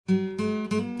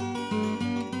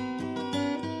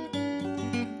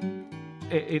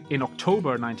in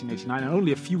October 1989, and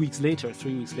only a few weeks later,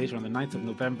 3 weeks later, on the 9th of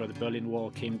November, the Berlin Wall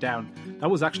came down. That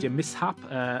was actually a mishap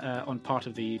on part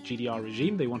of the GDR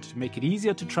regime. They wanted to make it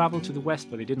easier to travel to the west,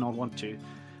 but they did not want to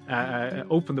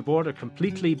open the border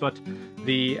completely. But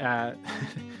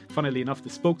funnily enough, the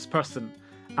spokesperson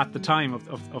at the time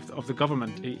of the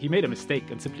government, he made a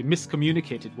mistake and simply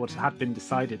miscommunicated what had been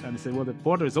decided. And he said, well, the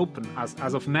border is open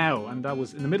as of now. And that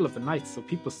was in the middle of the night. So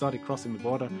people started crossing the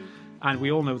border. And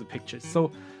we all know the pictures.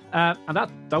 So, and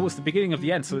that was the beginning of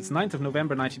the end. So it's 9th of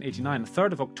November 1989.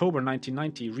 3rd of October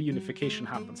 1990, reunification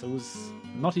happened. So it was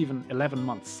not even 11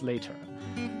 months later.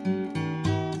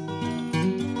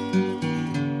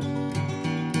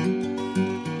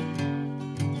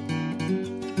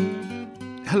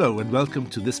 Hello and welcome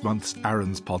to this month's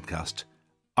ARINS podcast.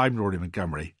 I'm Rory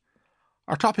Montgomery.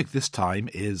 Our topic this time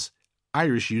is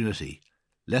Irish Unity,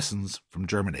 Lessons from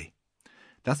Germany.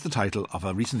 That's the title of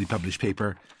a recently published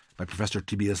paper by Professor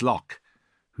Tobias Locke,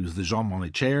 who's the Jean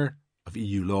Monnet Chair of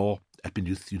EU Law at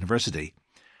Maynooth University.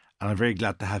 And I'm very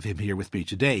glad to have him here with me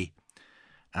today.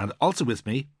 And also with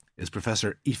me is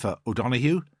Professor Aoife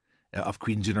O'Donoghue of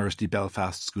Queen's University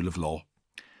Belfast School of Law.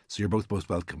 So you're both most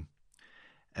welcome.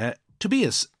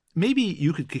 Tobias, maybe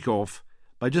you could kick off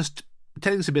by just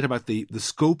telling us a bit about the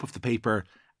scope of the paper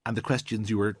and the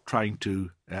questions you were trying to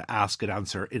ask and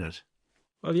answer in it.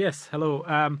 Well, yes. Hello.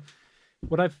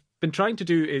 What I've been trying to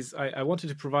do is I wanted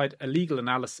to provide a legal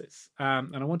analysis,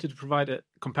 and I wanted to provide a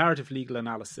comparative legal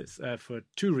analysis for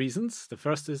two reasons. The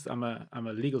first is I'm a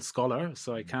legal scholar,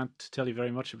 so I can't tell you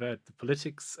very much about the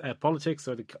politics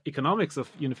or the economics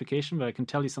of unification, but I can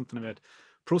tell you something about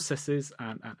processes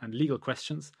and legal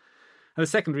questions. And the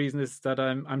second reason is that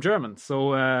I'm German,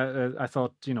 so I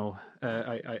thought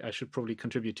I should probably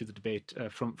contribute to the debate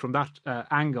from that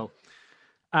angle,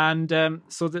 and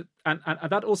so that and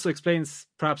that also explains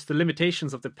perhaps the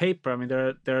limitations of the paper. I mean,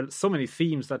 there are so many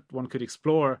themes that one could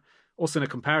explore, also in a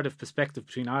comparative perspective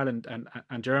between Ireland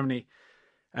and Germany,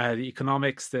 the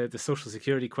economics, the social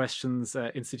security questions,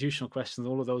 institutional questions,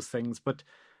 all of those things, but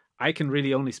I can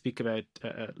really only speak about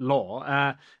law,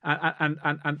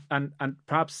 and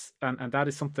perhaps that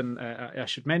is something I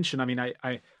should mention. I mean,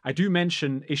 I do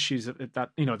mention issues that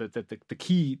the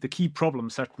key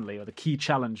problem certainly, or the key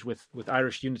challenge with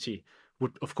Irish unity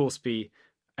would of course be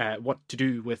what to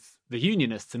do with the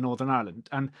unionists in Northern Ireland,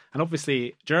 and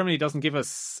obviously Germany doesn't give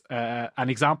us an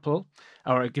example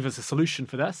or give us a solution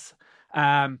for this,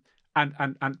 and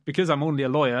because I'm only a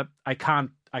lawyer, I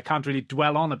can't really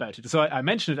dwell on about it. So I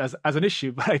mention it as an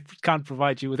issue, but I can't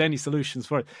provide you with any solutions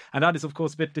for it. And that is, of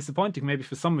course, a bit disappointing maybe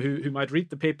for some who might read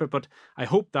the paper, but I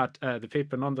hope that the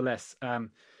paper nonetheless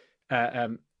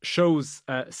shows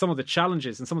some of the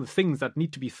challenges and some of the things that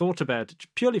need to be thought about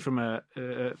purely from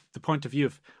the point of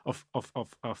view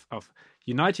of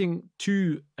uniting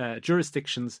two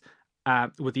jurisdictions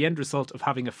with the end result of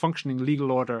having a functioning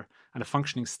legal order and a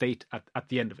functioning state at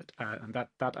the end of it. And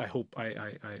that I hope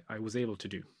I was able to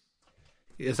do.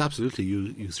 Yes, absolutely.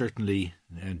 You certainly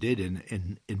did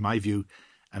in my view.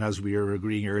 And as we were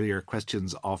agreeing earlier,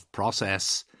 questions of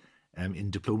process in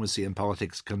diplomacy and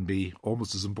politics can be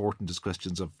almost as important as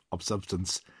questions of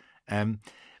substance.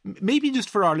 Maybe just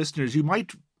for our listeners, you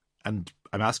might, and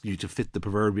I'm asking you to fit the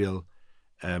proverbial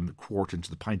quart into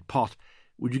the pint pot,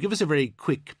 would you give us a very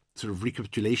quick sort of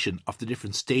recapitulation of the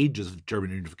different stages of German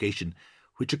unification,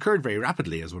 which occurred very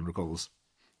rapidly, as one recalls?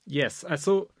 Yes.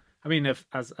 So, I mean, as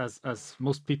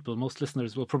most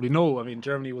listeners will probably know, I mean,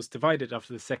 Germany was divided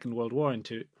after the Second World War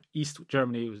into East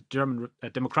Germany, it was German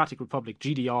Democratic Republic,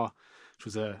 GDR, which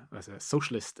was a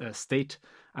socialist state,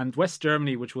 and West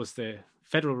Germany, which was the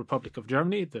Federal Republic of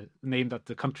Germany, the name that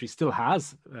the country still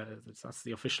has. That's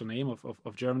the official name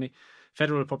of Germany,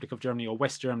 Federal Republic of Germany, or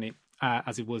West Germany,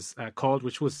 as it was called,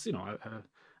 which was,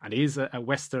 and is a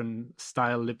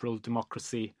Western-style liberal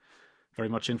democracy, very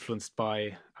much influenced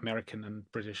by American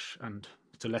and British, and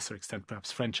to a lesser extent,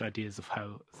 perhaps French ideas of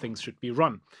how things should be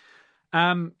run.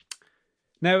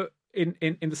 Now, in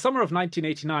the summer of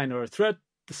 1989, or throughout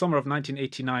the summer of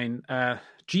 1989,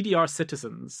 GDR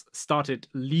citizens started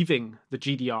leaving the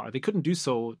GDR. They couldn't do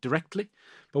so directly,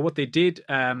 but what they did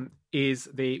is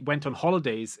they went on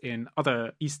holidays in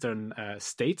other Eastern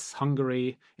states,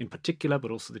 Hungary in particular,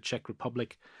 but also the Czech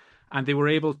Republic, and they were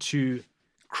able to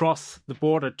cross the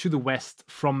border to the west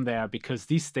from there because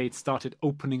these states started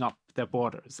opening up their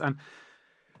borders. And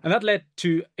that led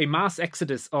to a mass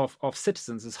exodus of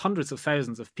citizens, as hundreds of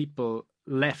thousands of people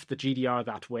left the GDR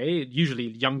that way, usually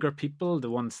younger people, the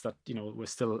ones that were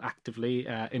still actively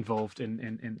involved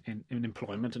in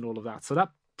employment and all of that. So that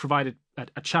provided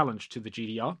a challenge to the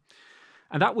GDR.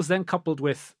 And that was then coupled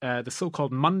with the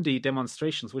so-called Monday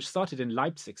demonstrations, which started in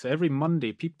Leipzig. So every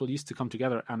Monday, people used to come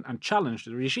together and challenge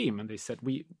the regime. And they said,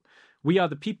 we are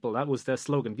the people. That was their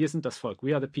slogan. Wir sind das Volk.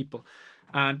 We are the people.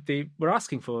 And they were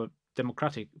asking for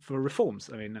reforms.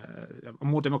 I mean, a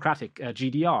more democratic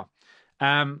GDR.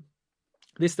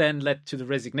 This then led to the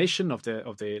resignation of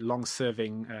the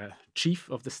long-serving chief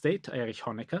of the state, Erich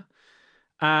Honecker.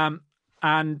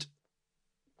 And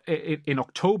in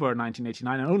October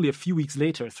 1989, and only a few weeks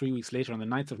later, 3 weeks later, on the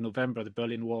 9th of November, the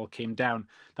Berlin Wall came down.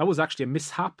 That was actually a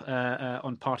mishap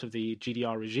on part of the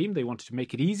GDR regime. They wanted to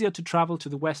make it easier to travel to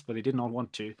the West, but they did not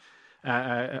want to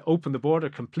open the border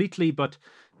completely. But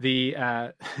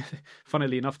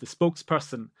funnily enough, the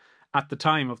spokesperson at the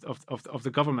time of the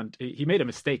government, he made a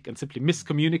mistake and simply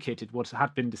miscommunicated what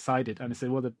had been decided. And he said,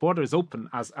 well, the border is open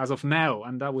as of now.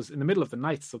 And that was in the middle of the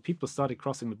night. So people started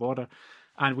crossing the border.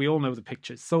 And we all know the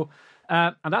pictures. So,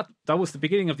 and that was the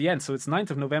beginning of the end. So it's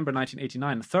 9th of November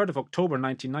 1989. 3rd of October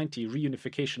 1990,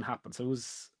 reunification happened. So it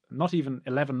was not even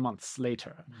 11 months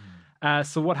later.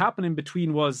 So what happened in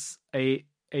between was a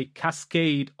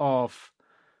cascade of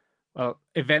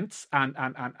events and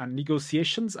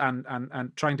negotiations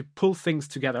and trying to pull things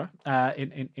together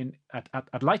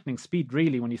at lightning speed,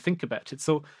 really, when you think about it.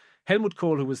 So Helmut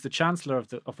Kohl, who was the Chancellor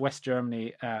of West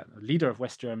Germany, leader of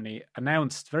West Germany,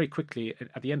 announced very quickly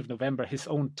at the end of November his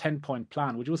own 10-point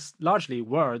plan, which was largely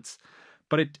words,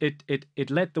 but it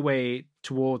led the way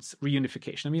towards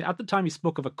reunification. I mean, at the time he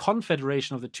spoke of a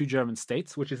confederation of the two German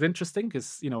states, which is interesting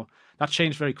because, that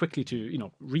changed very quickly to,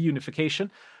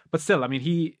 reunification. But still, I mean,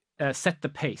 he set the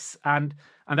pace. And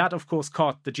that, of course,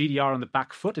 caught the GDR on the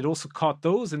back foot. It also caught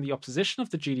those in the opposition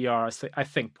of the GDR, I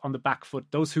think, on the back foot,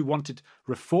 those who wanted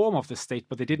reform of the state,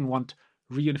 but they didn't want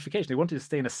reunification. They wanted to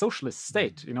stay in a socialist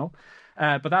state,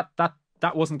 but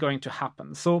that wasn't going to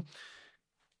happen. So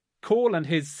Kohl and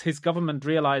his government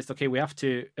realized, okay, we have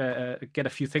to get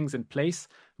a few things in place.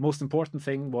 Most important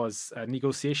thing was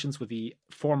negotiations with the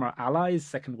former allies,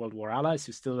 Second World War allies,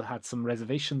 who still had some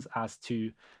reservations as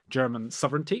to German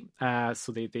sovereignty.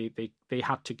 So they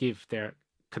had to give their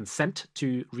consent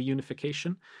to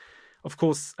reunification. Of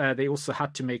course, they also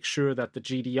had to make sure that the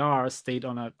GDR stayed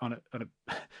on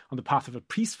the path of a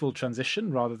peaceful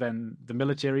transition rather than the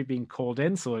military being called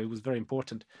in. So it was very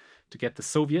important to get the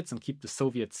Soviets and keep the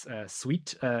Soviets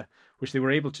sweet, which they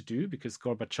were able to do because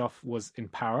Gorbachev was in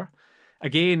power.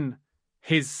 Again,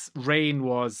 his reign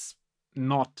was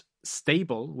not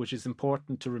stable, which is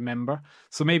important to remember.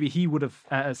 So maybe he would have,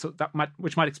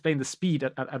 which might explain the speed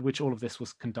at which all of this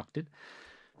was conducted.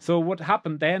 So what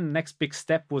happened then, next big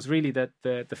step, was really that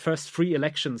the first free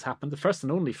elections happened, the first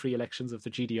and only free elections of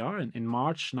the GDR in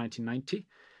March 1990.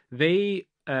 They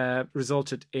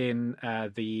resulted in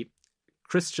the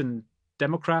Christian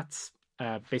Democrats,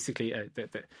 basically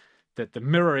the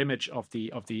mirror image of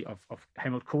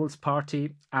Helmut Kohl's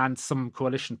party, and some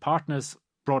coalition partners,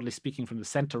 broadly speaking from the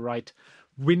center-right,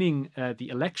 winning the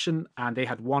election, and they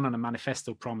had won on a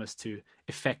manifesto promise to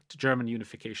effect German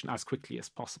unification as quickly as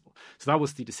possible. So that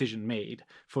was the decision made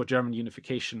for German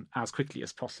unification as quickly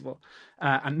as possible,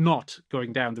 and not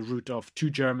going down the route of two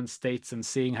German states and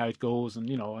seeing how it goes,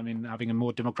 and having a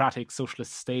more democratic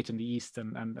socialist state in the east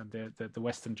and the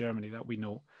Western Germany that we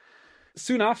know.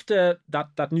 Soon after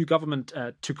that new government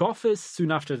took office,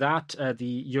 soon after that, the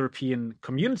European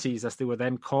communities, as they were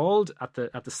then called, at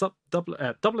the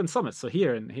Dublin summit, so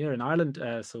here in Ireland,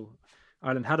 so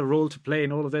Ireland had a role to play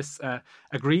in all of this,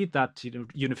 agreed that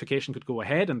unification could go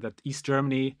ahead and that East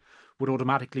Germany would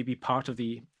automatically be part of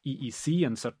the EEC,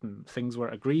 and certain things were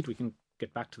agreed. We can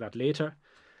get back to that later.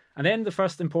 And then the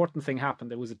first important thing happened.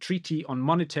 There was a treaty on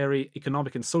monetary,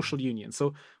 economic and social union.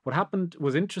 So what happened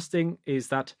was interesting is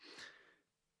that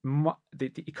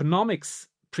the economics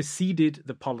preceded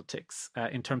the politics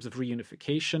in terms of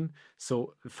reunification.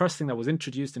 So the first thing that was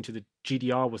introduced into the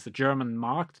GDR was the German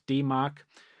mark, D-mark,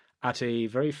 at a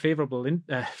very favorable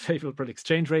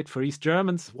exchange rate for East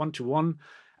Germans, 1-to-1.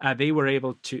 They were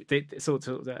able to. There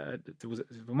was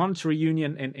a monetary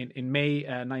union in May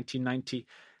 1990.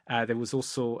 There was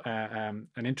also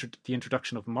the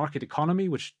introduction of market economy,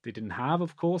 which they didn't have,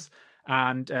 of course,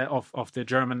 and of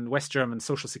the West German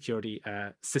social security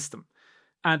system.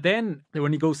 And then there were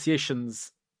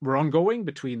negotiations were ongoing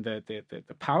between the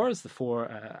powers, the four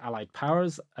Allied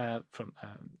powers from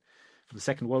the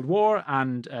Second World War,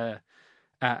 and the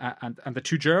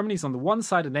two Germanys on the one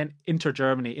side, and then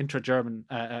inter-German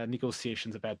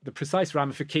negotiations about the precise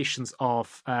ramifications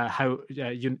of how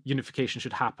unification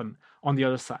should happen on the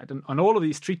other side. And all of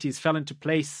these treaties fell into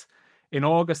place in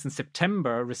August and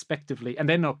September, respectively, and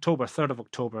then October, 3rd of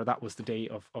October, that was the day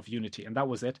of unity, and that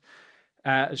was it.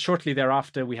 Shortly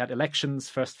thereafter, we had elections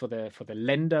first for the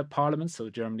Länder parliament. So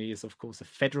Germany is, of course, a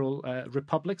federal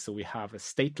republic. So we have a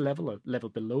state level, a level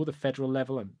below the federal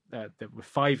level, and there were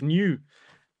 5 new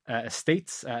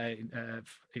states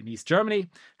in East Germany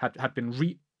had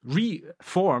been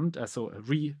reformed.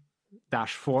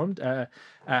 Formed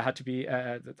had to be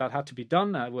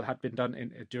done. Had been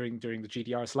done during the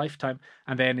GDR's lifetime,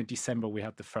 and then in December we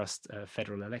had the first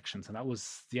federal elections, and that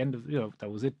was the end of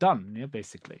that was it done,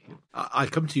 basically. I'll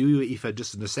come to you, Aoife,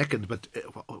 just in a second, but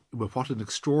what an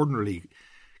extraordinarily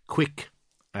quick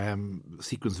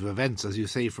sequence of events, as you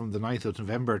say, from the 9th of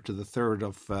November to the 3rd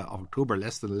of October,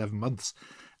 less than 11 months.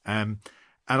 And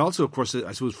also, of course,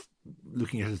 I suppose,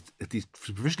 looking at these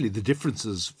superficially, the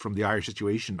differences from the Irish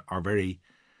situation are very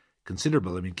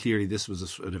considerable. I mean, clearly this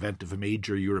was an event of a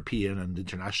major European and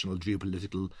international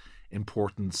geopolitical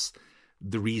importance.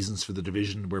 The reasons for the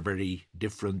division were very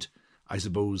different. I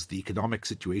suppose the economic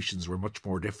situations were much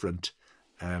more different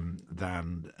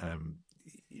than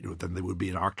they would be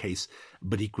in our case.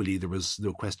 But equally, there was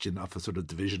no question of a sort of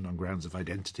division on grounds of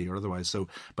identity or otherwise. So,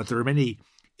 but there are many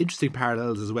interesting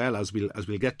parallels as well, as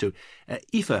we'll get to.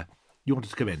 Aoife, you wanted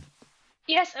to come in.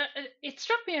 Yes, it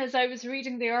struck me as I was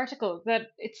reading the article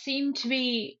that it seemed to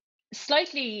be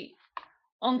slightly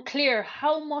unclear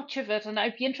how much of it, and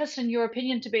I'd be interested in your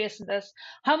opinion, Tobias, in this,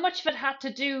 how much of it had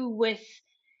to do with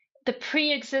the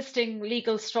pre-existing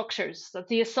legal structures, that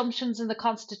the assumptions in the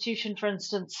Constitution, for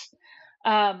instance,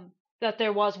 that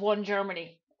there was one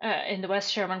Germany in the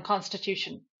West German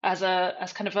Constitution as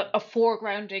kind of a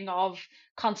foregrounding of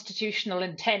constitutional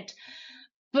intent.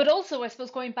 But also, I suppose,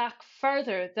 going back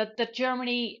further, that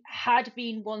Germany had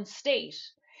been one state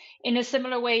in a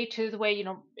similar way to the way,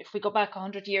 if we go back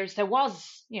 100 years, there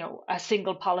was, a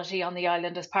single polity on the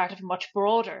island as part of a much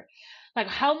broader. Like,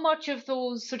 how much of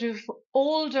those sort of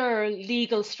older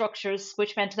legal structures,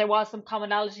 which meant there was some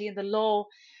commonality in the law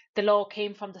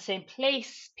came from the same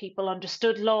place, people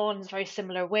understood law in very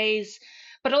similar ways,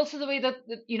 but also the way that,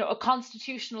 a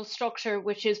constitutional structure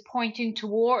which is pointing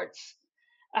towards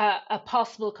a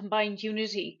possible combined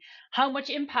unity, how much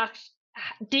impact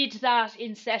did that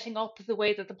in setting up the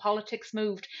way that the politics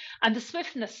moved and the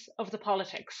swiftness of the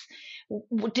politics?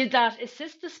 Did that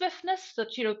assist the swiftness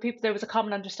that, people, there was a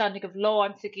common understanding of law?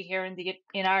 I'm thinking here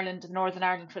in Ireland, in Northern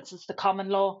Ireland, for instance, the common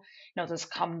law, there's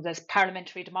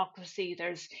parliamentary democracy,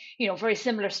 there's, very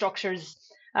similar structures.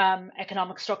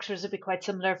 Economic structures would be quite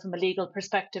similar from a legal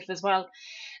perspective as well.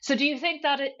 So do you think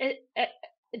that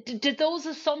did those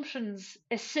assumptions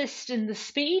assist in the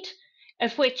speed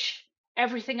at which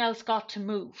everything else got to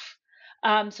move?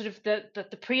 Sort of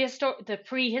the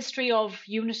prehistory of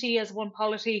unity as one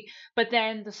polity, but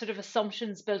then the sort of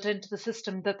assumptions built into the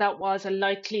system that was a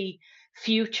likely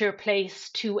future place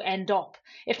to end up,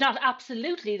 if not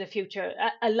absolutely the future,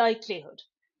 a likelihood.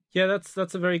 Yeah,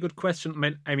 that's a very good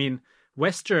question. I mean,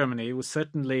 West Germany was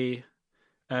certainly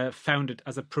founded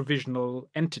as a provisional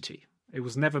entity. It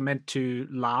was never meant to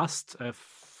last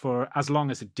for as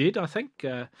long as it did, I think.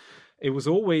 It was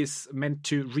always meant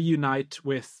to reunite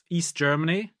with East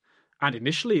Germany, and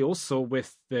initially also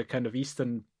with the kind of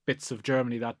eastern bits of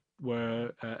Germany that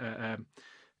were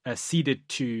ceded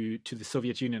to the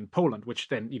Soviet Union and Poland, which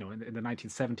then, in the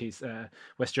 1970s,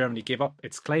 West Germany gave up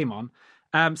its claim on.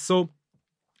 So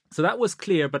that was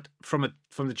clear, but from the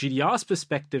GDR's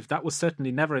perspective, that was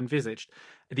certainly never envisaged.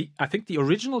 I think the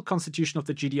original constitution of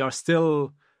the GDR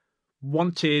still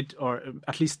wanted, or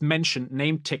at least mentioned,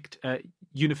 name-ticked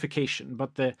unification,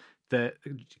 but the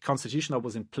constitution that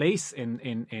was in place in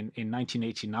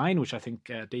 1989, which I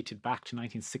think dated back to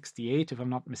 1968, if I'm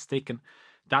not mistaken,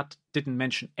 that didn't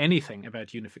mention anything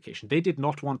about unification. They did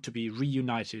not want to be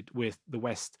reunited with the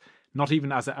West, not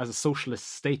even as a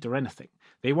socialist state or anything.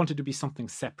 They wanted to be something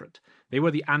separate. They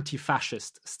were the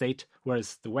anti-fascist state,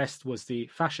 whereas the West was the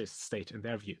fascist state in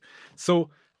their view. So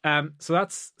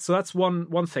that's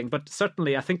one thing. But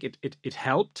certainly, I think it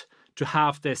helped to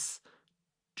have this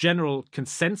general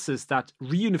consensus that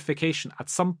reunification at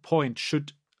some point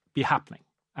should be happening.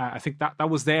 I think that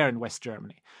was there in West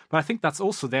Germany, but I think that's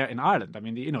also there in Ireland. I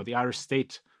mean, the Irish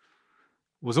state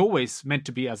was always meant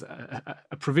to be as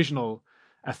a provisional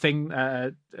thing,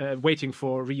 waiting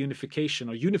for reunification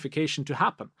or unification to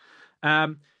happen.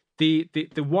 The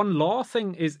one law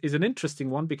thing is an interesting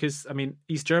one because, I mean,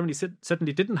 East Germany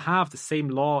certainly didn't have the same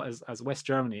law as West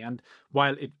Germany, and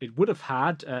while it would have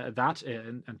had that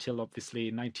until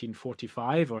obviously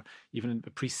 1945 or even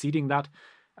preceding that,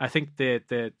 I think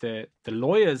the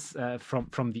lawyers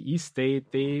from the East,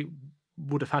 they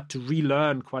would have had to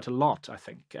relearn quite a lot, I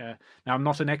think. Now, I'm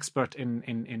not an expert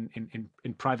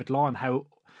in private law and how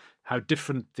how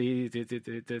different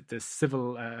the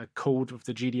civil code of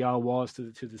the GDR was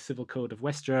to the civil code of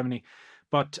West Germany,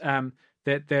 but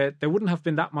there wouldn't have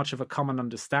been that much of a common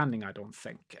understanding, I don't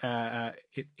think,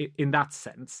 in that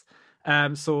sense.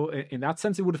 So in that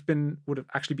sense, it would have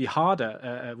actually been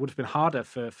harder. Would have been harder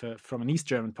for from an East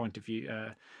German point of view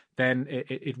than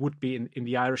it would be in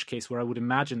the Irish case, where I would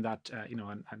imagine that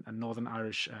a Northern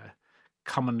Irish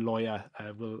common lawyer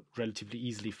will relatively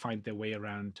easily find their way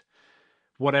around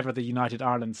whatever the United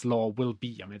Ireland's law will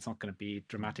be. I mean, it's not going to be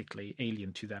dramatically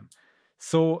alien to them.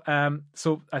 So,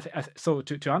 so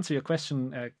to answer your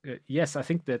question, yes, I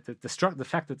think that the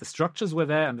fact that the structures were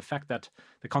there and the fact that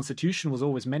the Constitution was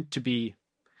always meant to be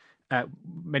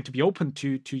open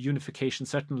to unification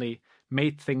certainly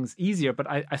made things easier. But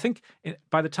I think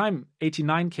by the time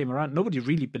 '89 came around, nobody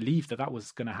really believed that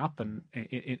was going to happen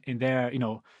in their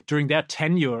during their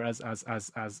tenure as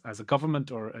a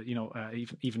government, or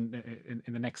even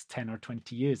in the next 10 or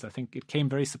 20 years. I think it came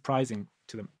very surprising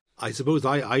to them. I suppose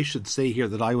I should say here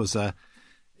that I was it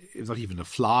was not even a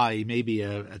fly, maybe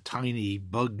a tiny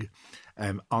bug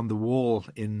on the wall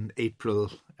in April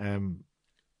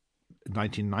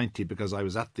 1990, because I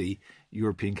was at the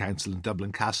European Council in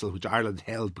Dublin Castle, which Ireland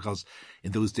held because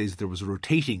in those days there was a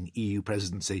rotating EU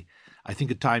presidency. I think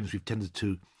at times we've tended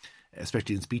to,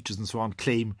 especially in speeches and so on,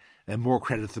 claim more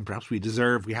credit than perhaps we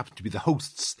deserve. We happen to be the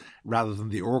hosts rather than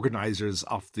the organisers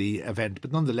of the event.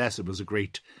 But nonetheless, it was a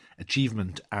great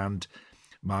achievement. And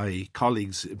my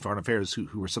colleagues in Foreign Affairs,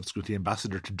 who were subsequently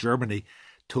ambassador to Germany,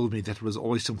 told me that it was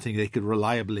always something they could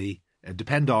reliably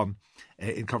depend on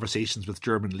in conversations with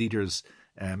German leaders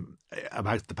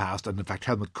about the past. And in fact,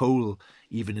 Helmut Kohl,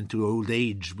 even into old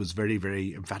age, was very,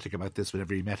 very emphatic about this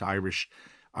whenever he met Irish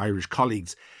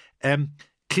colleagues.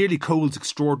 Clearly, Kohl's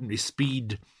extraordinary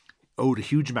speed owed a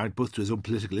huge amount both to his own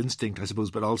political instinct, I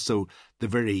suppose, but also the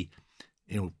very,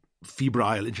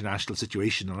 febrile international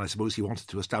situation. And I suppose he wanted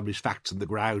to establish facts on the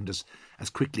ground as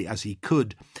quickly as he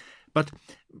could. But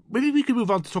maybe we can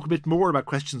move on to talk a bit more about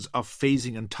questions of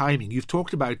phasing and timing. You've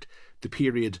talked about the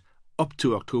period up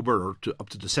to October or up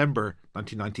to December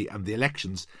 1990 and the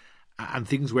elections, and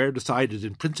things were decided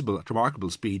in principle at remarkable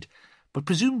speed. But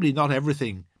presumably not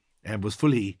everything was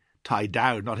fully tied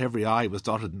down. Not every I was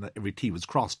dotted and every T was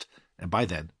crossed by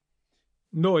then.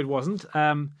 No, it wasn't.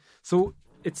 So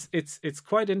it's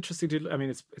quite interesting to. I mean,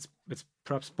 it's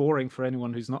perhaps boring for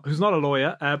anyone who's not a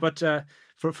lawyer. But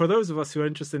for those of us who are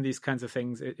interested in these kinds of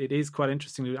things, it is quite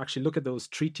interesting to actually look at those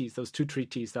treaties, those two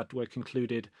treaties that were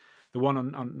concluded. The one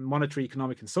on monetary,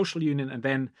 economic and social union, and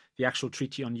then the actual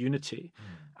treaty on unity.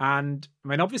 And I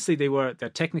mean, obviously they're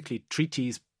technically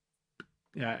treaties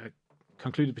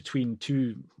concluded between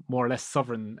two more or less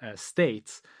sovereign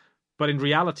states. But in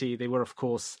reality, they were, of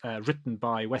course, written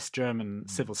by West German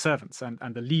civil servants.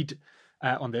 And the lead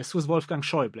on this was Wolfgang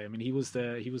Schäuble. I mean, he was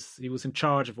in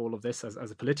charge of all of this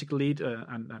as a political lead,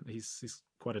 and he's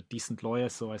quite a decent lawyer.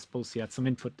 So I suppose he had some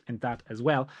input in that as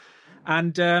well.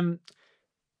 And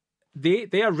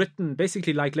they are written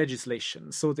basically like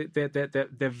legislation. So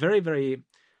they're very, very,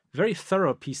 very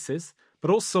thorough pieces. But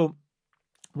also,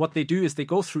 what they do is they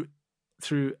go through.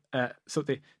 So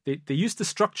they used the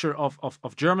structure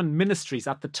of German ministries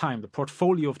at the time, the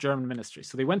portfolio of German ministries.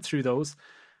 So they went through those,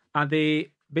 and they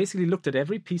basically looked at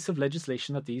every piece of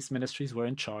legislation that these ministries were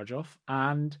in charge of,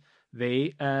 and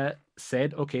they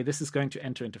said, okay, this is going to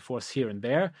enter into force here and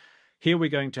there. Here we're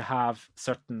going to have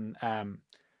certain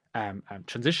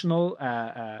transitional,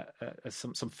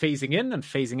 some phasing in and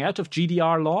phasing out of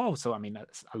GDR law. So I mean,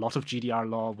 a lot of GDR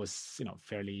law was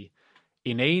fairly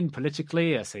inane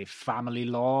politically, say family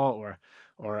law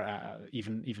or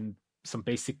even some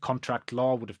basic contract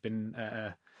law would have been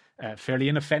fairly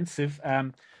inoffensive.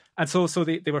 And so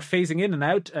they were phasing in and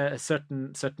out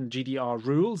certain GDR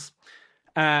rules,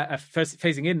 first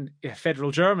phasing in federal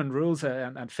German rules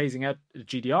and phasing out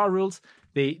GDR rules.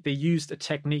 They used a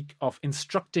technique of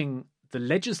instructing the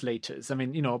legislators. I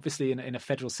mean, obviously in a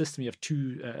federal system, you have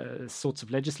two sorts of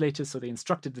legislators. So they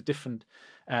instructed the different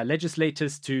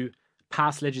legislators to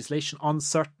pass legislation on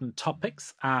certain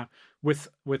topics with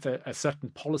a certain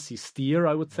policy steer,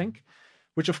 I would think,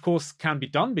 which of course can be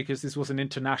done because this was an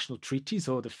international treaty.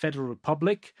 So the Federal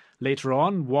Republic later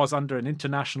on was under an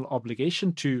international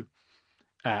obligation to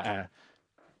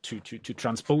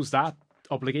transpose that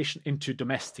obligation into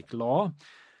domestic law.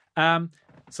 So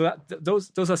that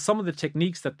those are some of the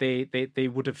techniques that they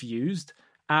would have used,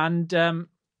 and so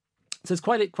it's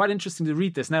quite interesting to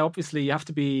read this. Now, obviously, you have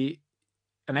to be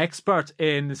an expert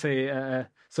in, say,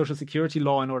 social security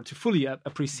law in order to fully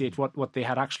appreciate what they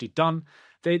had actually done.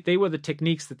 They were the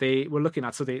techniques that they were looking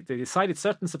at. So they decided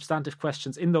certain substantive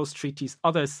questions in those treaties.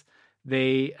 Others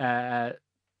they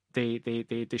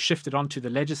shifted on to the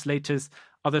legislators.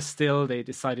 Others still, they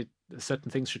decided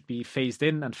certain things should be phased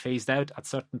in and phased out at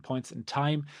certain points in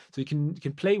time. So you can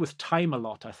play with time a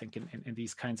lot, I think, in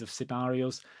these kinds of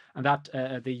scenarios, and that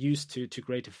they use to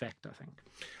great effect, I think.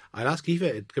 I'll ask Aoife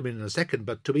to come in a second,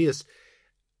 but Tobias,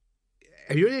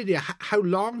 have you any idea how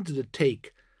long did it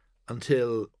take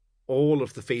until all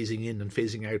of the phasing in and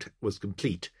phasing out was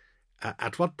complete?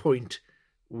 At what point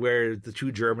were the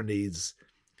two Germanys,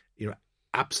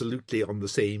 absolutely on the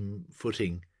same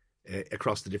footing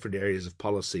across the different areas of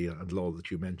policy and law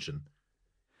that you mentioned?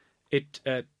 It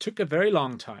took a very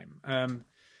long time.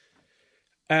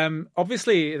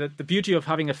 Obviously, the beauty of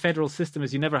having a federal system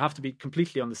is you never have to be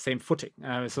completely on the same footing.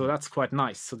 So that's quite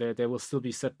nice. So there will still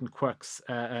be certain quirks,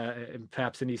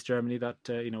 perhaps in East Germany, that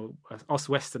us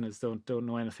Westerners don't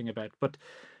know anything about. But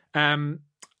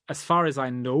as far as I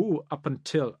know, up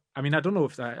until, I don't know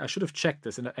if I should have checked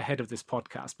this ahead of this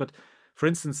podcast, but for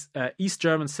instance, East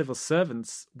German civil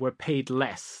servants were paid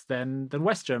less than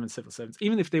West German civil servants,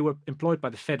 even if they were employed by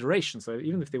the federation. So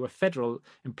even if they were federal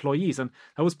employees. And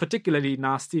that was particularly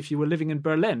nasty if you were living in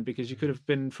Berlin, because you could have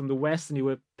been from the West and you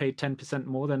were paid 10%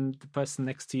 more than the person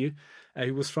next to you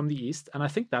who was from the East. And I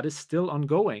think that is still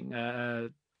ongoing,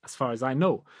 as far as I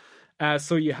know.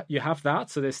 So you have that.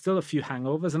 So there's still a few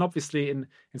hangovers. And obviously in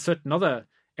certain other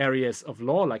areas of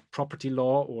law, like property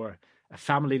law or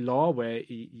family law, where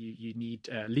you need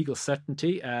legal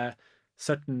certainty,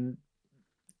 certain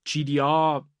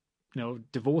GDR,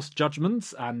 divorce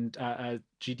judgments and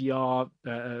GDR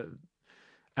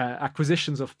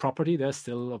acquisitions of property, they're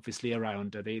still obviously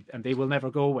around. They will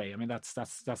never go away. That's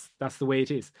the way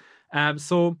it is.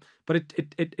 But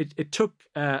it took.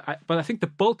 But I think the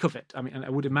bulk of it, and I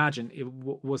would imagine it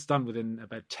was done within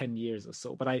about 10 years or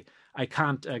so. But I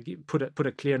can't put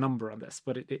a clear number on this.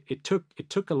 But it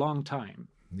took a long time.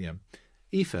 Yeah,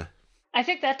 Aoife. I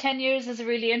think that 10 years is a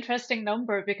really interesting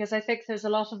number, because I think there's a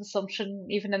lot of assumption,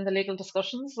 even in the legal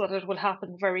discussions, that it will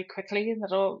happen very quickly and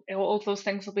that all those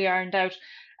things will be ironed out,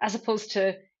 as opposed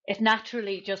to it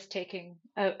naturally just taking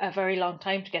a very long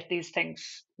time to get these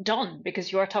things done,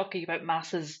 because you are talking about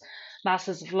masses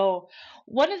of law.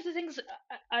 One of the things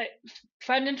I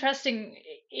found interesting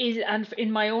is, and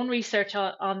in my own research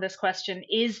on this question,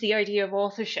 is the idea of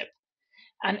authorship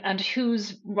and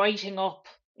who's writing up,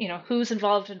 who's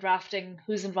involved in drafting,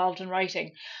 who's involved in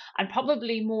writing, and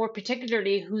probably more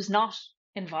particularly who's not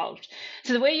involved.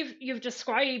 So the way you've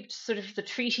described sort of the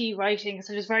treaty writing,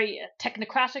 so it's very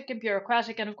technocratic and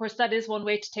bureaucratic, and of course that is one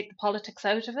way to take the politics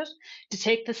out of it. To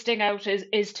take the sting out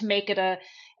is to make it a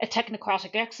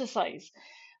technocratic exercise.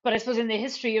 But I suppose in the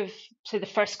history of, say, the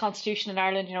first constitution in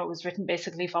Ireland, it was written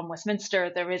basically from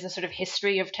Westminster. There is a sort of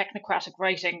history of technocratic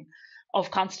writing of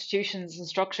constitutions and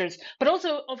structures, but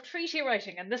also of treaty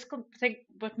writing. And this, I think,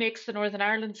 what makes the Northern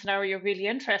Ireland scenario really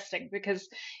interesting, because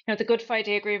the Good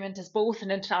Friday Agreement is both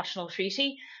an international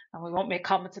treaty, and we won't make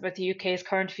comments about the UK's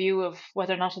current view of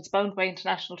whether or not it's bound by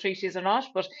international treaties or not,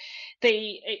 but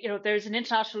there's an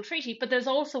international treaty, but there's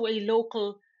also a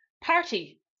local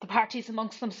party. The parties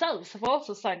amongst themselves have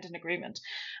also signed an agreement,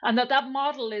 and that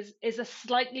model is a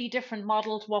slightly different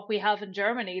model to what we have in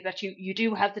Germany, that you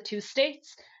do have the two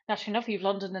states. Naturally enough, you've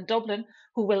London and Dublin,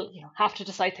 who will have to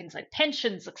decide things like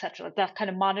pensions, etc. Like that kind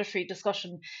of monetary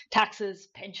discussion, taxes,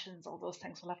 pensions, all those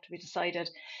things will have to be decided.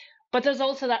 But there's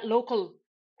also that local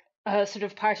sort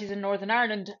of parties in Northern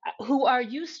Ireland who are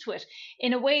used to it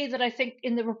in a way that I think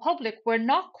in the Republic we're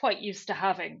not quite used to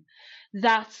having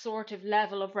that sort of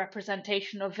level of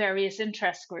representation of various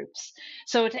interest groups.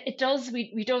 So it does,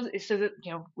 we don't, so that,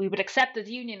 we would accept that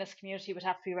the unionist community would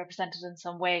have to be represented in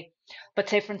some way. But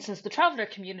say, for instance, the traveller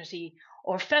community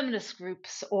or feminist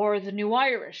groups or the New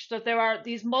Irish, that there are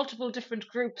these multiple different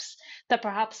groups that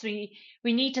perhaps we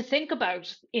need to think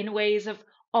about in ways of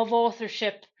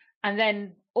authorship and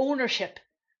then ownership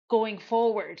going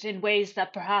forward in ways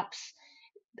that perhaps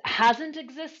hasn't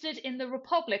existed in the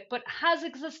Republic, but has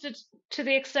existed to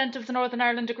the extent of the Northern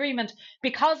Ireland Agreement,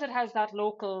 because it has that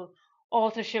local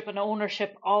authorship and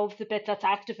ownership of the bit that's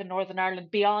active in Northern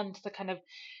Ireland beyond the kind of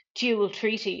dual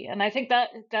treaty. And I think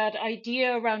that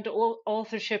idea around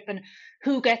authorship and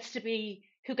who gets to be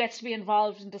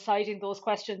involved in deciding those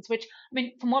questions, which,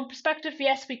 from one perspective,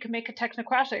 yes, we can make it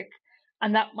technocratic,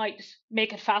 and that might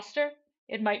make it faster.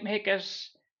 It might make it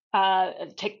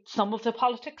take some of the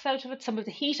politics out of it, some of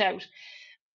the heat out.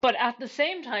 But at the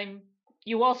same time,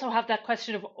 you also have that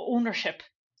question of ownership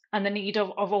and the need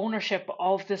of ownership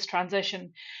of this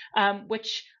transition,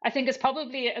 which I think is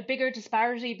probably a bigger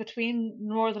disparity between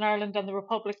Northern Ireland and the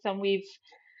Republic than we've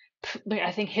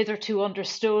I think, hitherto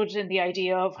understood in the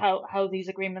idea of how these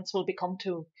agreements will become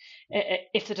to,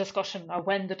 if the discussion, or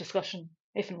when the discussion,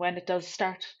 if and when it does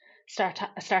start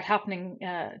happening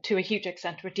to a huge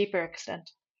extent, or a deeper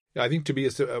extent. Yeah, I think to me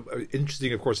it's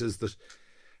interesting, of course, is that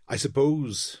I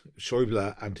suppose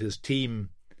Schäuble and his team,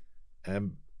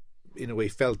 in a way,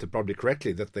 felt, and probably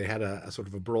correctly, that they had a sort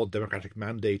of a broad democratic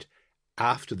mandate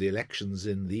after the elections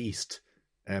in the East,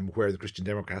 where the Christian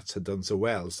Democrats had done so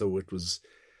well. So it was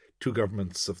two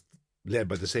governments led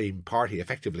by the same party,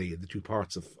 effectively, in the two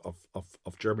parts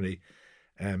of Germany.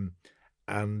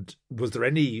 And was there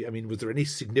any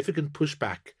significant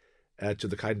pushback to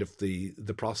the kind of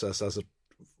the process as it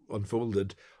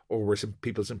unfolded, or were some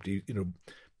people simply,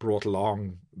 brought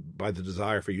along by the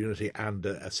desire for unity and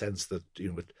a sense that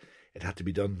it had to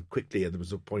be done quickly and there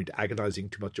was no point agonizing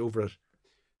too much over it?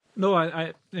 No,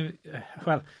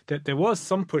 well, there was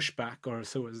some pushback, or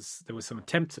there was some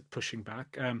attempts at pushing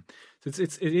back. So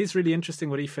it is really interesting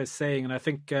what Aoife is saying, and I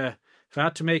think if I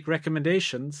had to make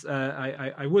recommendations,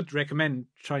 I would recommend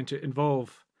trying to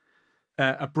involve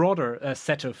a broader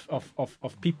set of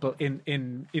people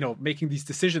in making these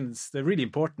decisions. They're really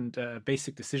important,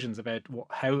 basic decisions about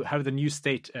how the new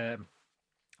state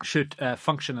should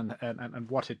function and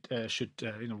what it should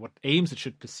what aims it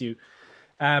should pursue.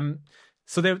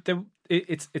 So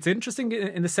it's interesting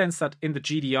in the sense that in the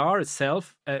GDR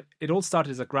itself, it all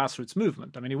started as a grassroots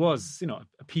movement. I mean, it was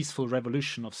a peaceful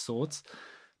revolution of sorts,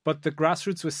 but the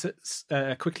grassroots was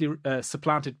quickly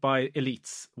supplanted by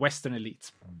elites, Western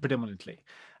elites, predominantly,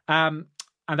 and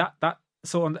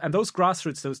those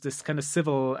grassroots, this kind of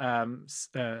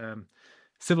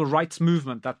civil rights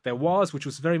movement that there was, which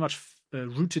was very much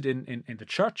rooted in the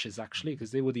churches, actually,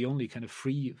 because they were the only kind of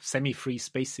free, semi-free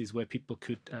spaces where people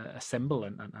could assemble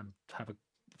and have a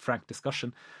frank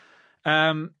discussion.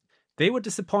 They were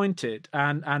disappointed,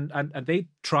 and they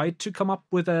tried to come up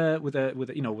with a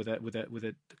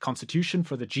constitution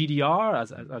for the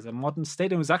GDR as a modern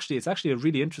state. And it's actually a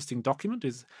really interesting document.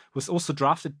 It was also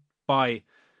drafted by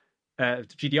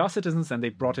GDR citizens, and they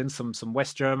brought in some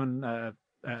West German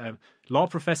law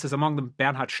professors, among them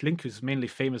Bernhard Schlink, who's mainly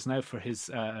famous now for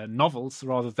his novels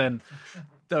rather than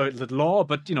the law,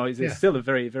 but he's still a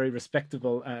very, very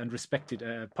respectable and respected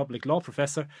public law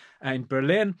professor in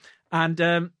Berlin.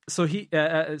 And so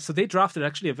they drafted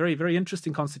actually a very, very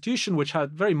interesting constitution which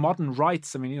had very modern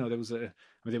rights. I mean,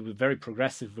 they were very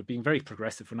progressive, but being very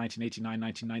progressive for 1989,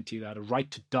 1990. They had a right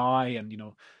to die, and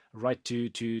right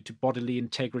to bodily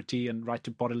integrity and right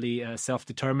to bodily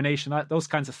self-determination, those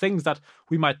kinds of things that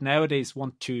we might nowadays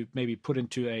want to maybe put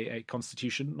into a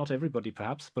constitution. Not everybody,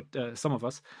 perhaps, but some of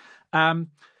us.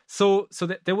 So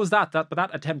there was that, but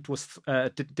that attempt was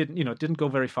didn't go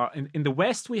very far. In the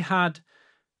West, we had,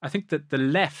 I think that the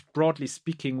left, broadly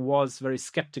speaking, was very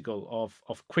skeptical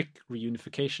of quick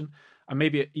reunification, and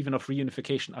maybe even of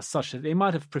reunification as such. They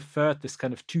might have preferred this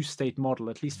kind of two-state model,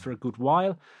 at least for a good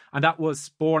while, and that was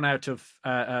born out of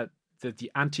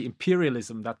the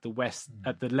anti-imperialism that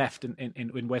the left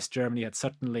in West Germany had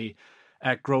certainly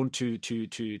grown to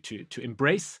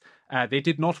embrace. They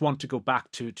did not want to go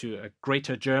back to a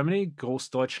greater Germany,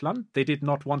 Großdeutschland. They did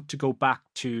not want to go back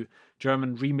to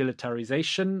German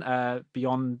remilitarization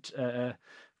beyond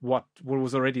what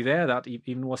was already there. That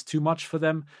even was too much for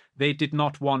them. They did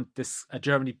not want this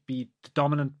Germany be the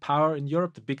dominant power in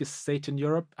Europe, the biggest state in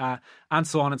Europe, and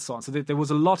so on and so on. So there was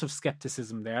a lot of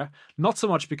skepticism there. Not so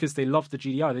much because they loved the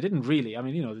GDR. They didn't really. I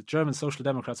mean, the German Social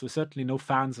Democrats were certainly no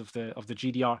fans of the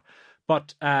GDR,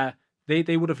 but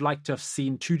they would have liked to have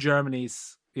seen two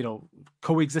Germanys,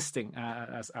 coexisting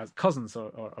as cousins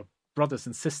or brothers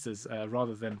and sisters,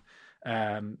 rather than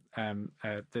the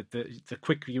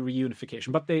quick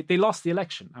reunification. But they lost the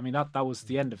election. I mean, that was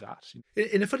the end of that.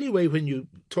 In a funny way, when you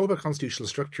talk about constitutional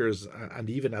structures and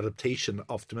even adaptation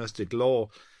of domestic law,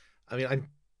 I mean,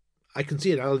 I can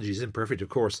see analogies, imperfect of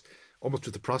course, almost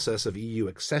with the process of EU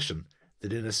accession,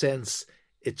 that in a sense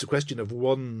it's a question of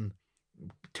one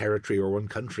territory or one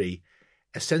country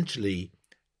essentially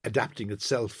adapting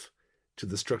itself to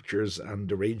the structures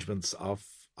and arrangements of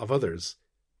others.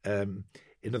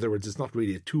 In other words, it's not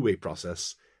really a two-way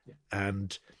process. Yeah.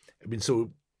 And I mean,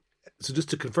 so just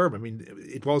to confirm, I mean,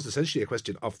 it was essentially a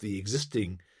question of the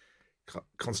existing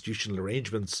constitutional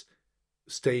arrangements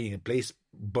staying in place,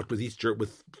 but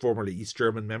with formerly East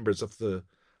German members of the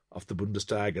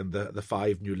Bundestag and the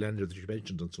 5 new Länder that you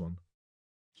mentioned and so on.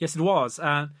 Yes, it was.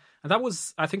 And that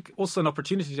was, I think, also an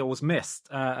opportunity that was missed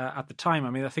at the time.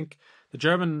 I mean, I think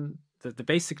the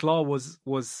basic law was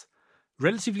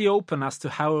relatively open as to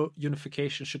how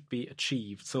unification should be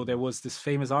achieved. So there was this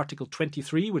famous Article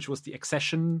 23, which was the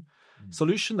accession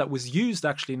solution that was used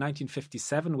actually in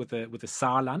 1957 with the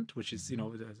Saarland, which is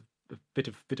a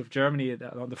bit of Germany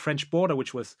on the French border,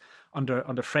 which was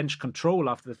under French control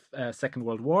after the Second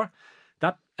World War.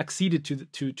 That acceded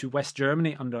to West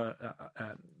Germany under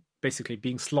basically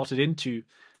being slotted into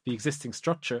the existing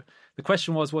structure. The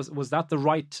question was that the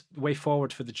right way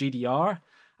forward for the GDR?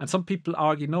 And some people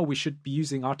argue, no, we should be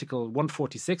using Article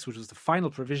 146, which was the final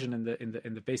provision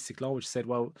in the Basic Law, which said,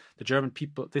 well, the German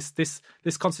people, this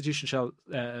constitution shall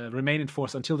remain in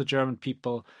force until the German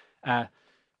people,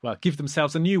 give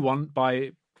themselves a new one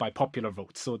by popular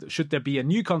vote. So should there be a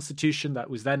new constitution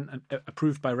that was then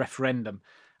approved by referendum?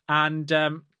 And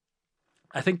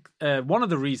I think one of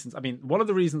the reasons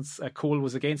Kohl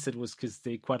was against it was because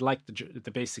they quite liked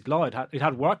the Basic Law. It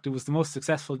had worked. It was the most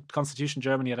successful constitution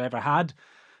Germany had ever had.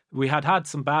 We had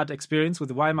some bad experience with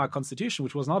the Weimar Constitution,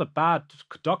 which was not a bad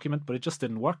document, but it just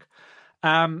didn't work.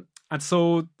 And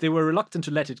so they were reluctant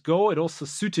to let it go. It also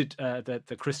suited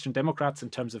the Christian Democrats in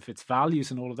terms of its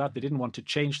values and all of that. They didn't want to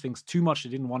change things too much. They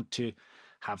didn't want to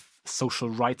have social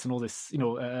rights and all this,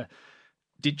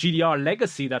 the GDR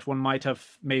legacy that one might have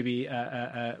maybe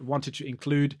wanted to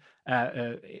include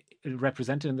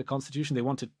represented in the Constitution. They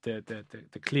wanted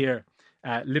the clear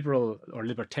liberal or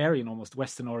libertarian, almost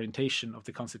Western orientation of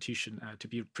the Constitution to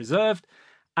be preserved.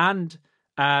 And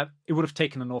it would have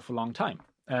taken an awful long time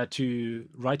to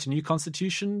write a new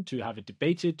Constitution, to have it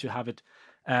debated, to have it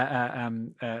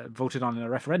voted on in a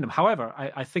referendum. However,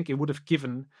 I think it would have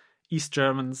given East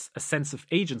Germans a sense of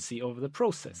agency over the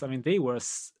process. I mean, they were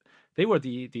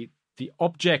the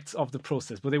objects of the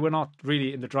process, but they were not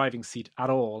really in the driving seat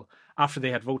at all after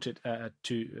they had voted in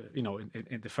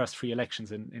the first free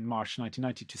elections in March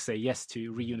 1990 to say yes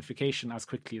to reunification as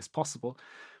quickly as possible.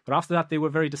 But after that, they were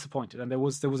very disappointed, and there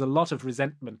was a lot of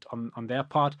resentment on their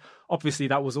part. Obviously,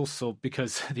 that was also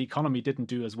because the economy didn't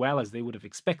do as well as they would have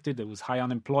expected. There was high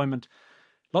unemployment,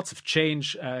 lots of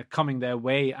change coming their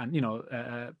way, and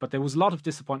but there was a lot of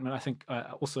disappointment, I think,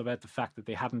 also about the fact that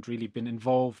they hadn't really been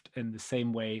involved in the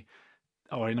same way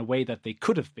or in a way that they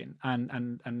could have been.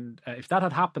 And if that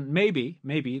had happened, maybe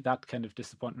that kind of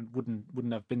disappointment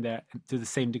wouldn't have been there to the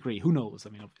same degree. Who knows? I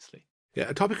mean, obviously. Yeah,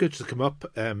 a topic which has come up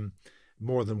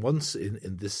more than once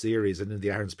in this series and in the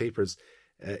ARINS papers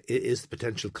is the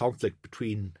potential conflict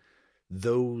between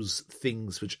those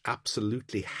things which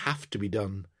absolutely have to be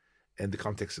done in the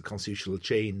context of constitutional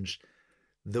change,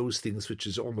 those things which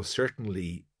is almost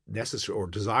certainly necessary or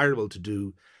desirable to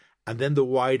do, and then the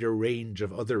wider range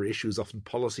of other issues, often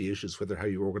policy issues, whether how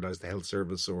you organise the health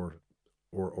service or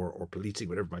policing,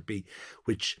 whatever it might be,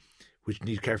 which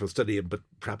need careful study, but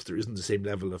perhaps there isn't the same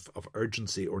level of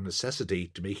urgency or necessity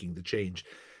to making the change.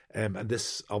 And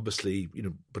this obviously,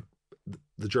 but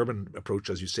the German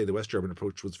approach, as you say, the West German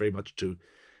approach was very much to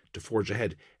forge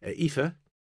ahead. Aoife?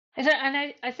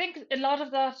 And I think a lot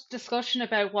of that discussion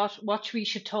about what we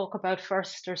should talk about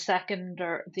first or second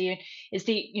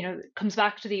comes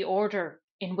back to the order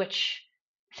in which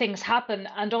things happen,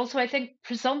 and also I think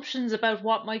presumptions about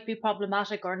what might be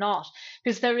problematic or not,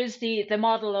 because there is the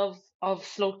model of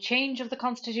slow change of the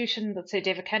Constitution that, say,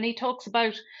 David Kenny talks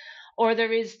about, or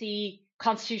there is the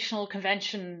Constitutional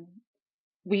Convention.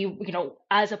 We,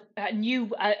 as a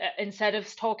new, instead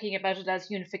of talking about it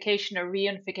as unification or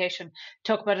reunification,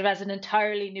 talk about it as an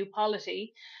entirely new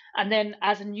polity. And then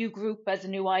as a new group, as a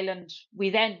new island, we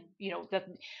then,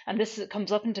 and this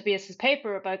comes up in Tobias's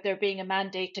paper about there being a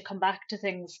mandate to come back to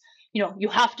things. You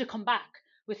have to come back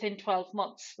within 12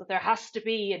 months, that there has to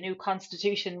be a new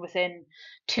constitution within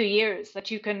 2 years, that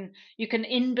you can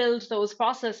inbuild those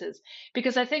processes.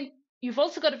 Because I think you've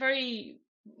also got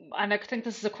and I think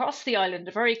this is across the island,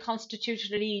 a very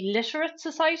constitutionally literate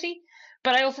society,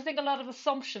 but I also think a lot of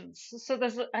assumptions. So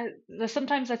there's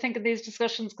sometimes, I think, in these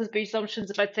discussions could be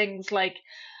assumptions about things like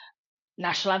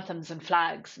national anthems and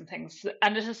flags and things,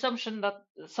 and an assumption that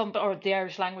or the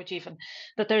Irish language even,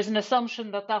 that there's an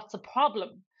assumption that that's a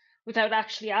problem without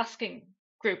actually asking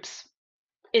groups,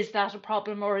 is that a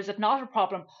problem or is it not a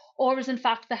problem? Or is in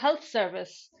fact the health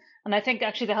service? And I think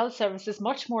actually the health service is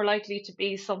much more likely to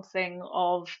be something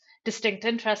of distinct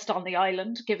interest on the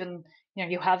island, given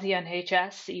you have the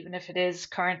NHS, even if it is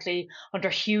currently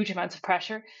under huge amounts of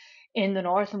pressure in the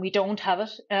north, and we don't have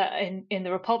it in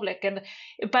the Republic. And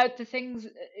about the things,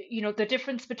 the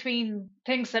difference between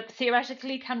things that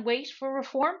theoretically can wait for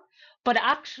reform, but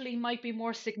actually might be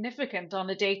more significant on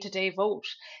a day-to-day vote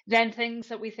than things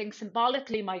that we think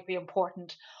symbolically might be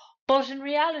important. But in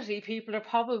reality, people are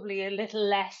probably a little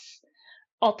less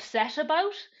upset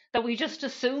about, that we just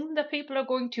assume that people are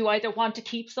going to either want to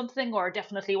keep something or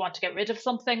definitely want to get rid of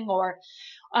something, or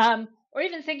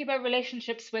even think about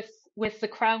relationships with the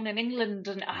Crown in England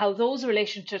and how those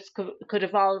relationships could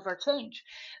evolve or change.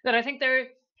 That I think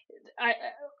I,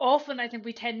 often I think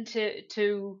we tend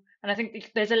to, and I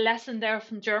think there's a lesson there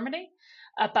from Germany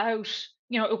about,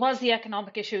 it was the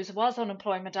economic issues, it was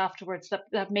unemployment afterwards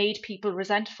that made people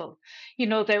resentful.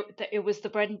 It was the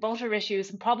bread and butter issues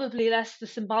and probably less the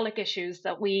symbolic issues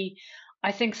that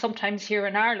I think sometimes here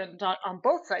in Ireland on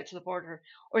both sides of the border,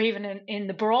 or even in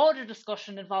the broader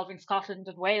discussion involving Scotland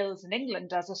and Wales and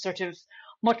England as a sort of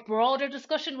much broader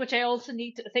discussion, which I also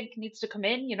think needs to come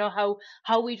in,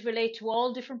 how we'd relate to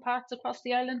all different parts across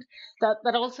the island,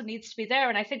 that also needs to be there.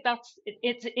 And I think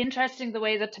it's interesting the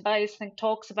way that Tobias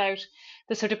talks about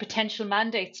the sort of potential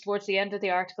mandates towards the end of the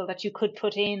article that you could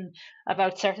put in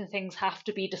about certain things have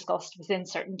to be discussed within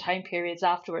certain time periods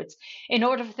afterwards in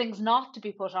order for things not to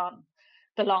be put on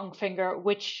the long finger,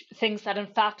 which things that in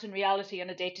fact in reality on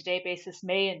a day-to-day basis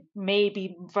may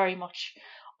be very much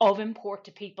of import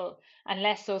to people, and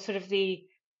less so sort of the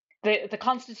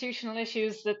constitutional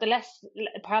issues, that the less,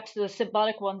 perhaps the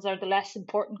symbolic ones, are the less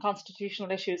important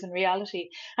constitutional issues in reality.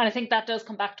 And I think that does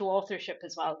come back to authorship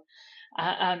as well,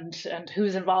 and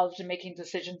who's involved in making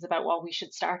decisions about what we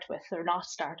should start with or not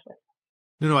start with.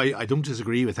 No, I don't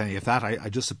disagree with any of that. I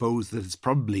just suppose that it's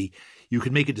probably, you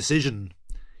can make a decision.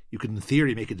 You can, in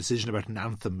theory, make a decision about an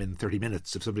anthem in 30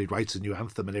 minutes if somebody writes a new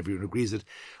anthem and everyone agrees it,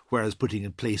 whereas putting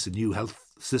in place a new health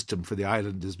system for the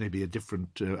island is maybe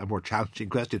a more challenging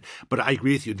question. But I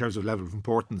agree with you in terms of level of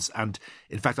importance. And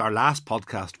in fact, our last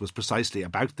podcast was precisely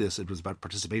about this. It was about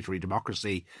participatory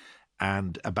democracy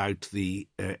and about the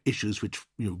issues which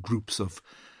groups of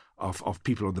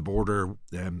people on the border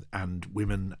and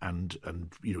women and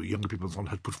younger people and so on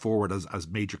had put forward as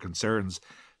major concerns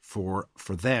for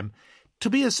them.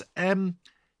 Tobias,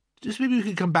 just maybe we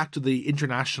could come back to the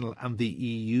international and the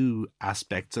EU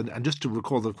aspects, and just to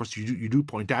recall that, of course, you do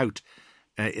point out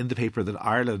in the paper that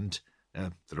Ireland,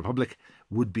 the Republic,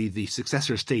 would be the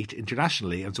successor state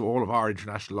internationally, and so all of our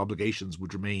international obligations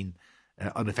would remain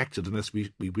unaffected unless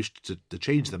we wished to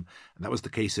change them, and that was the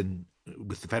case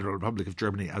with the Federal Republic of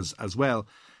Germany as well.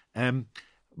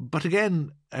 But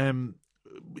again,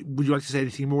 would you like to say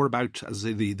anything more about, as I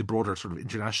say, the broader sort of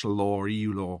international law or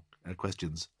EU law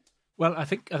questions? Well, I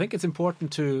think it's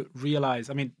important to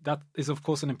realise. I mean, that is of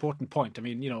course an important point. I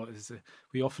mean,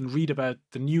 we often read about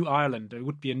the new Ireland. There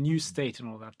would be a new state and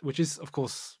all that, which is of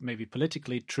course maybe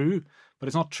politically true, but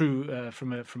it's not true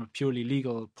from a purely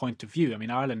legal point of view. I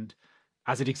mean, Ireland,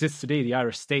 as it exists today, the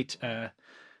Irish state, the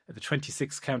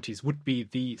 26 counties would be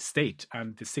the state,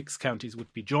 and the 6 counties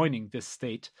would be joining this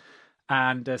state,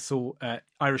 and so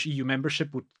Irish EU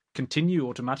membership would continue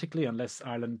automatically unless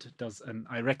Ireland does an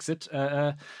Irexit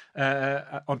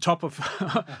on top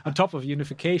of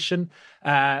unification,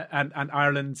 and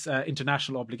Ireland's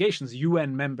international obligations,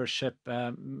 UN membership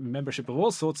of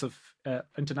all sorts of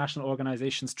international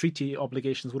organizations, treaty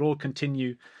obligations would all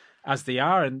continue as they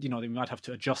are, and they might have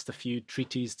to adjust a few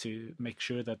treaties to make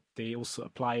sure that they also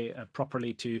apply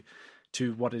properly to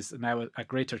what is now a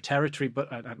greater territory, but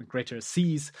and greater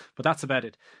seas. But that's about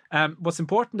it. What's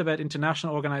important about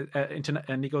international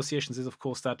negotiations is, of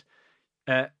course, that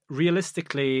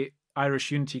realistically,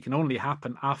 Irish unity can only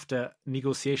happen after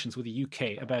negotiations with the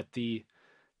UK about the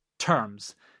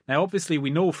terms. Now, obviously, we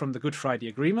know from the Good Friday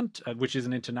Agreement, which is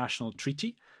an international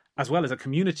treaty, as well as a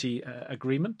community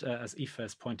agreement, as Aoife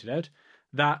has pointed out,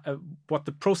 that what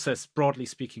the process, broadly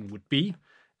speaking, would be.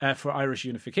 For Irish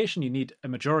unification, you need a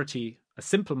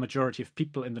simple majority of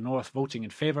people in the north voting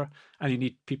in favour, and you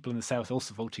need people in the south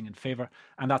also voting in favour,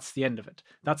 and that's the end of it.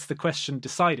 That's the question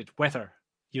decided whether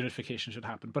unification should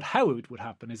happen. But how it would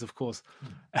happen is, of course,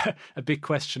 a big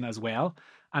question as well,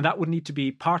 and that would need to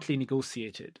be partly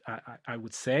negotiated, I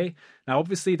would say. Now,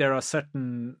 obviously, there are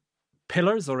certain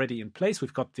pillars already in place.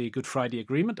 We've got the Good Friday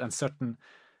Agreement and certain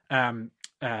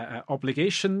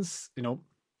obligations,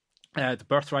 the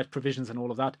birthright provisions and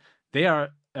all of that. They are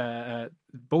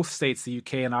both states, the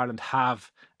UK and Ireland,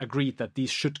 have agreed that these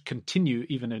should continue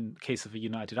even in case of a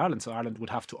united Ireland. So Ireland would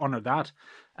have to honour that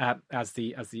as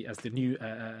the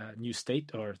new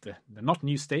state, or the not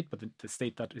new state, but the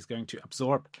state that is going to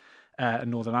absorb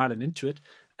Northern Ireland into it.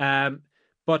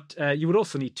 But you would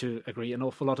also need to agree an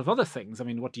awful lot of other things. I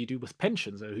mean, what do you do with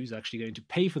pensions? Or who's actually going to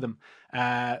pay for them?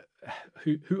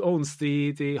 Who owns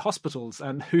the hospitals,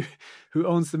 and who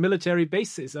owns the military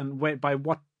bases? And by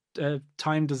what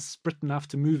time does Britain have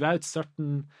to move out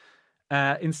certain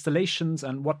installations,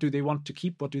 and what do they want to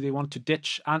keep, what do they want to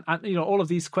ditch, and all of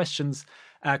these questions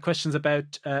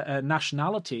about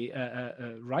nationality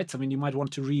rights. I mean, you might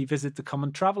want to revisit the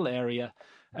common travel area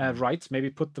rights, maybe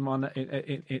put them on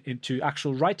into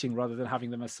actual writing rather than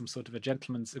having them as some sort of a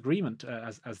gentleman's agreement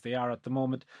as they are at the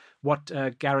moment. What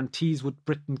guarantees would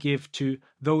Britain give to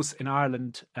those in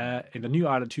Ireland, in the new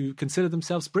Ireland, who consider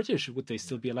themselves British? Would they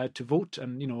still be allowed to vote?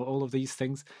 And all of these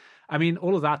things. I mean,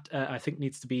 all of that I think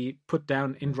needs to be put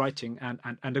down in writing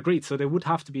and agreed. So there would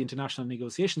have to be international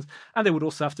negotiations, and there would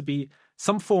also have to be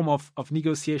some form of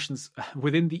negotiations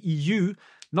within the EU.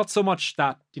 Not so much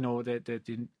that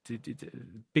the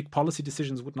big policy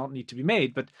decisions would not need to be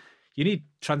made, but you need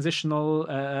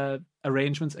transitional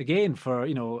arrangements again for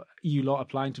EU law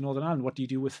applying to Northern Ireland. What do you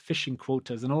do with fishing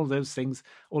quotas and all those things?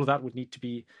 All of that would need to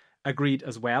be agreed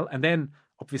as well. And then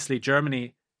obviously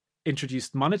Germany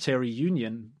introduced monetary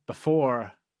union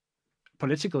before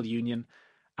political union,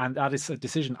 and that is a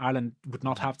decision Ireland would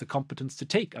not have the competence to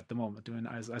take at the moment. I mean,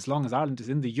 as long as Ireland is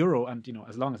in the euro, and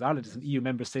as long as Ireland is an EU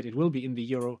member state, it will be in the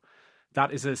euro.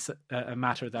 That is a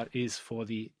matter that is for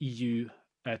the EU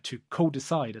to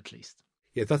co-decide, at least.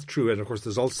 Yeah, that's true. And of course,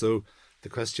 there's also the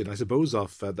question, I suppose,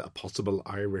 of a possible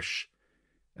Irish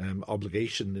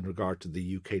obligation in regard to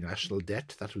the UK national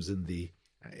debt. That was in the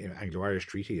Anglo-Irish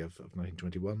Treaty of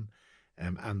 1921,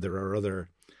 and there are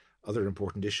other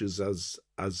important issues as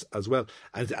well.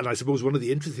 And I suppose one of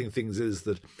the interesting things is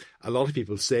that a lot of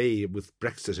people say, with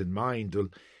Brexit in mind, well,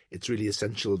 it's really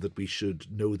essential that we should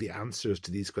know the answers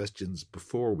to these questions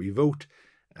before we vote.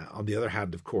 On the other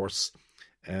hand, of course,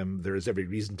 there is every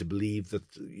reason to believe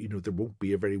that there won't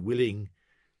be a very willing,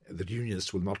 that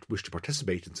unionists will not wish to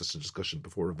participate in such a discussion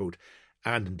before a vote,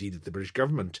 and indeed that the British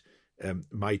government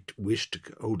might wish to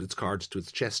hold its cards to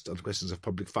its chest on questions of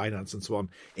public finance and so on,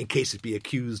 in case it be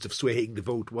accused of swaying the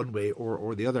vote one way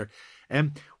or the other.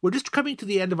 We're just coming to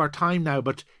the end of our time now,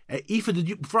 but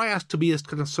Aoife, before I ask Tobias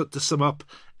kind of to sum up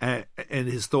in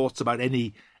his thoughts about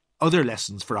any other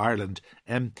lessons for Ireland,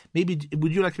 maybe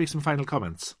would you like to make some final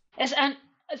comments? Yes, and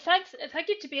thank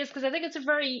you, Tobias, because I think it's a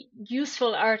very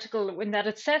useful article in that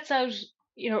it sets out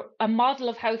a model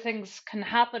of how things can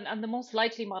happen, and the most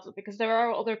likely model, because there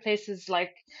are other places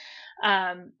like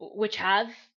which have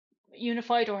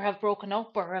unified or have broken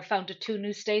up or have founded two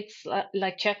new states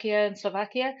like Czechia and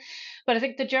Slovakia. But I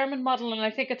think the German model, and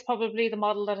I think it's probably the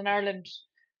model that in Ireland,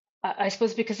 I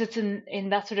suppose because it's in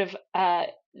that sort of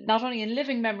not only in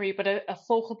living memory, but a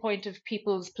focal point of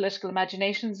people's political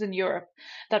imaginations in Europe,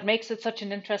 that makes it such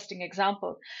an interesting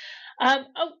example. I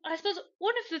suppose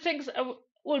one of the things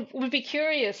would be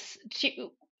curious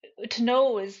to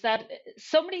know is that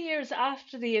so many years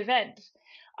after the event,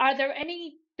 are there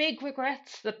any big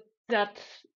regrets that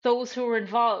those who were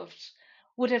involved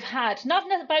would have had? Not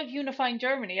about unifying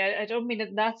Germany, I don't mean it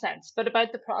in that sense, but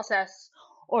about the process,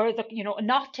 or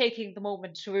not taking the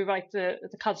moment to rewrite the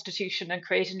constitution and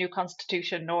create a new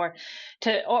constitution, or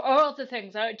other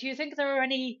things. Do you think there are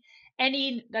any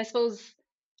I suppose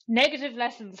negative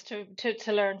lessons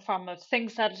to learn from it,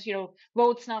 things that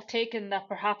roads not taken that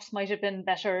perhaps might have been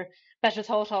better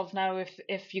thought of now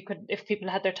if people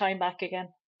had their time back again?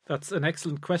 That's an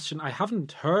excellent question. I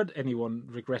haven't heard anyone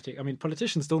regretting. I mean,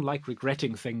 politicians don't like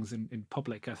regretting things in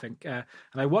public, I think. And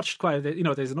I watched quite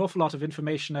there's an awful lot of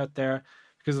information out there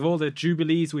because of all the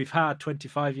jubilees we've had,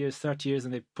 25 years, 30 years,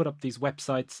 and they put up these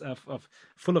websites of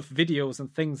full of videos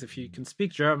and things. If you can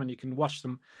speak German, you can watch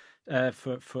them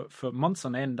for months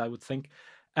on end, I would think.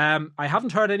 I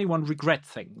haven't heard anyone regret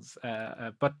things,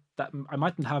 but that I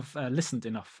mightn't have listened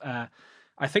enough.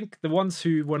 I think the ones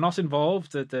who were not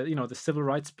involved, the civil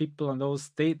rights people and those,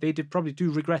 they probably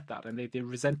do regret that, and they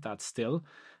resent that still.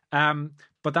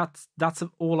 But that's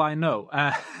all I know.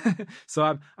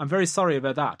 So I'm very sorry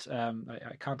about that.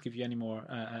 I can't give you any more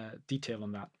detail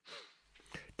on that.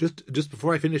 Just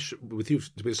before I finish with you,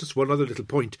 there's just one other little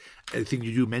point. I think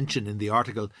you do mention in the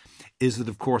article is that,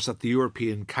 of course, at the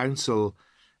European Council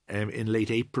in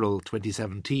late April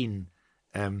 2017,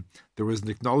 there was an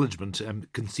acknowledgement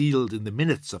concealed in the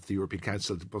minutes of the European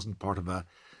Council. It wasn't part of a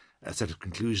set of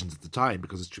conclusions at the time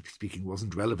because, strictly speaking,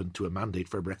 wasn't relevant to a mandate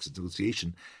for a Brexit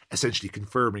negotiation, essentially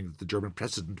confirming that the German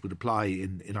precedent would apply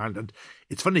in Ireland. And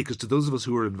it's funny because to those of us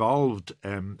who were involved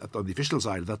on the official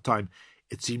side at that time,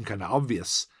 it seemed kind of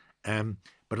obvious.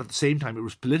 But at the same time, it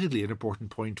was politically an important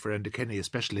point for Enda Kenny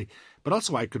especially. But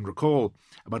also I can recall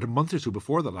about a month or two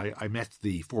before that, I met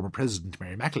the former president,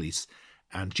 Mary McAleese,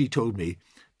 and she told me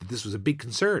that this was a big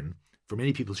concern for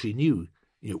many people she knew.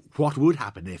 What would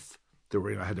happen if there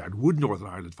were, would Northern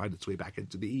Ireland find its way back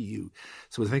into the EU?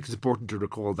 So I think it's important to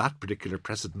recall that particular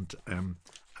precedent,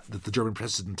 that the German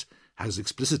precedent has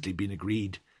explicitly been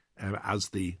agreed as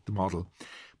the model.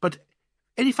 But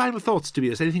any final thoughts,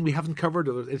 Tobias? Anything we haven't covered,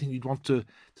 or anything you'd want to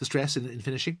stress in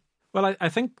finishing? Well, I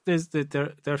think there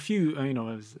are a few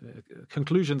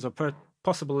conclusions or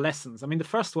possible lessons. I mean, the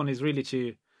first one is really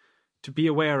to be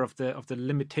aware of the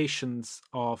limitations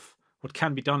of what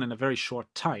can be done in a very short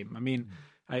time. I mean,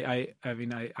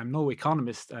 I'm no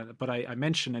economist, but I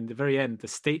mentioned in the very end the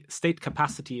state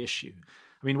capacity issue.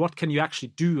 I mean, what can you actually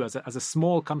do as a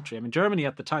small country? I mean, Germany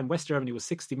at the time, West Germany was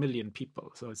 60 million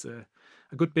people, so it's a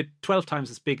good bit, 12 times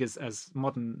as big as the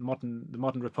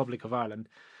modern Republic of Ireland,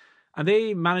 and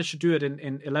they managed to do it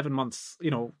in 11 months,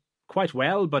 quite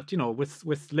well, but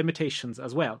with limitations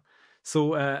as well.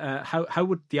 So how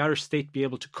would the Irish state be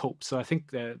able to cope? So I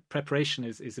think the preparation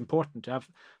is important, to have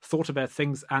thought about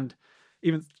things and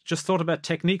even just thought about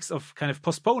techniques of kind of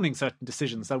postponing certain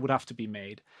decisions that would have to be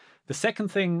made. The second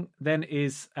thing then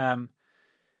is that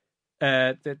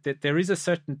there is a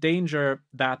certain danger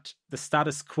that the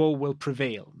status quo will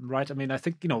prevail, right? I mean, I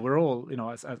think, we're all,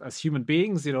 as human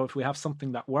beings, if we have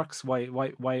something that works, why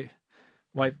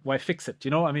fix it?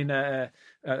 I mean,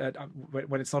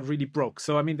 when it's not really broke.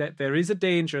 So, I mean, there is a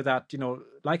danger that,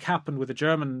 like happened with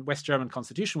the West German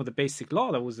constitution, with the basic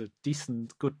law, that was a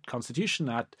decent, good constitution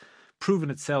that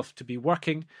proven itself to be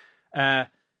working.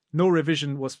 No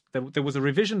revision there was a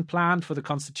revision planned for the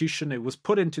constitution. It was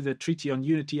put into the Treaty on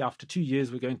Unity. After 2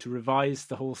 years, we're going to revise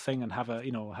the whole thing and have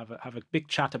a big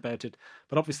chat about it.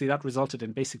 But obviously that resulted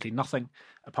in basically nothing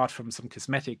apart from some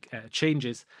cosmetic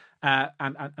changes.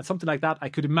 And something like that I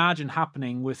could imagine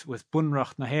happening with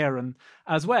Bunreacht na hÉireann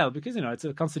as well, because it's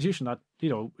a constitution that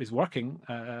is working,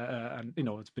 and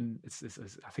it's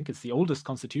I think it's the oldest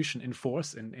constitution in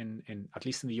force in at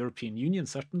least in the European Union,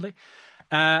 certainly,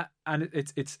 and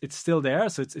it's still there,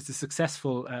 so it's a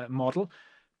successful model.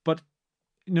 But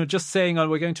just saying,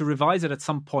 we're going to revise it at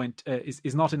some point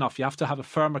is not enough. You have to have a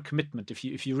firmer commitment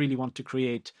if you really want to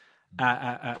create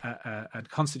a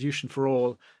constitution for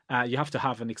all. You have to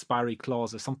have an expiry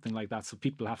clause or something like that, so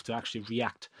people have to actually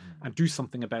react and do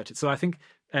something about it. So I think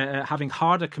having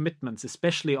harder commitments,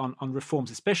 especially on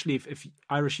reforms, especially if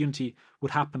Irish unity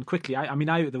would happen quickly. I mean,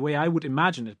 the way I would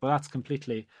imagine it, but that's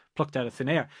completely plucked out of thin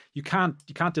air. You can't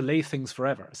delay things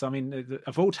forever. So I mean,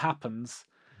 a vote happens,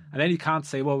 and then you can't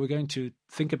say, well, we're going to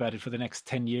think about it for the next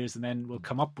 10 years and then we'll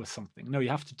come up with something. No, you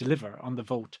have to deliver on the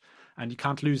vote, and you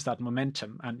can't lose that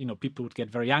momentum. And, people would get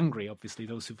very angry, obviously,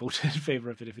 those who voted in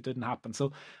favour of it if it didn't happen.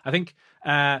 So I think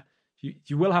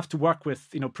you will have to work with,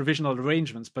 provisional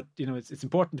arrangements, but, it's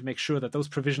important to make sure that those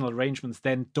provisional arrangements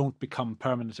then don't become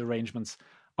permanent arrangements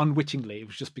unwittingly. It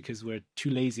was just because we're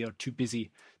too lazy or too busy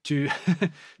to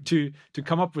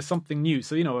come up with something new.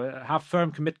 So, have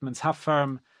firm commitments, have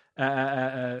firm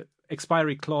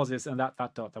expiry clauses, and that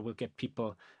will get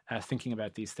people thinking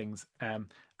about these things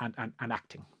and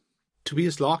acting.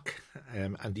 Tobias Locke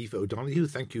and Aoife O'Donoghue,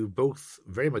 thank you both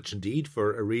very much indeed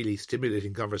for a really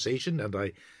stimulating conversation, and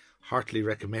I heartily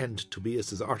recommend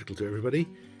Tobias's article to everybody.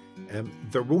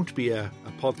 There won't be a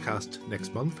podcast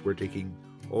next month. We're taking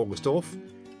August off,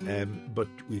 but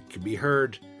we can be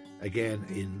heard again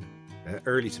in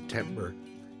early September,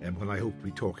 when I hope to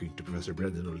be talking to Professor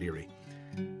Brendan O'Leary.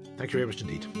 Thank you very much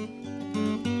indeed.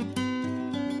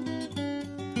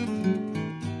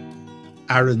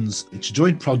 ARINS, it's a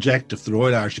joint project of the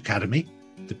Royal Irish Academy,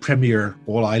 the premier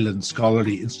all-island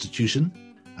scholarly institution,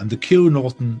 and the Keogh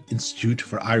Norton Institute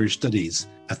for Irish Studies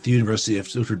at the University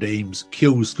of Notre Dame's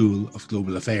Keogh School of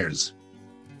Global Affairs.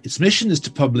 Its mission is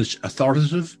to publish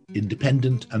authoritative,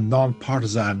 independent and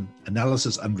non-partisan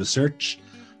analysis and research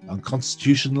on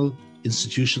constitutional,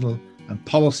 institutional and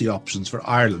policy options for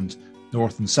Ireland,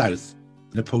 North and South,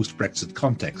 in a post-Brexit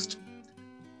context.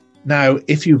 Now,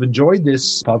 if you've enjoyed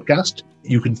this podcast,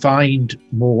 you can find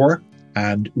more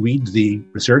and read the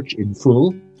research in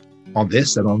full on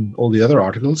this and on all the other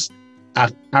articles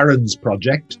at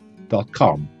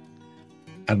arinsproject.com.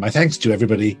 And my thanks to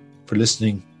everybody for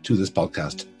listening to this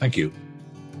podcast. Thank you.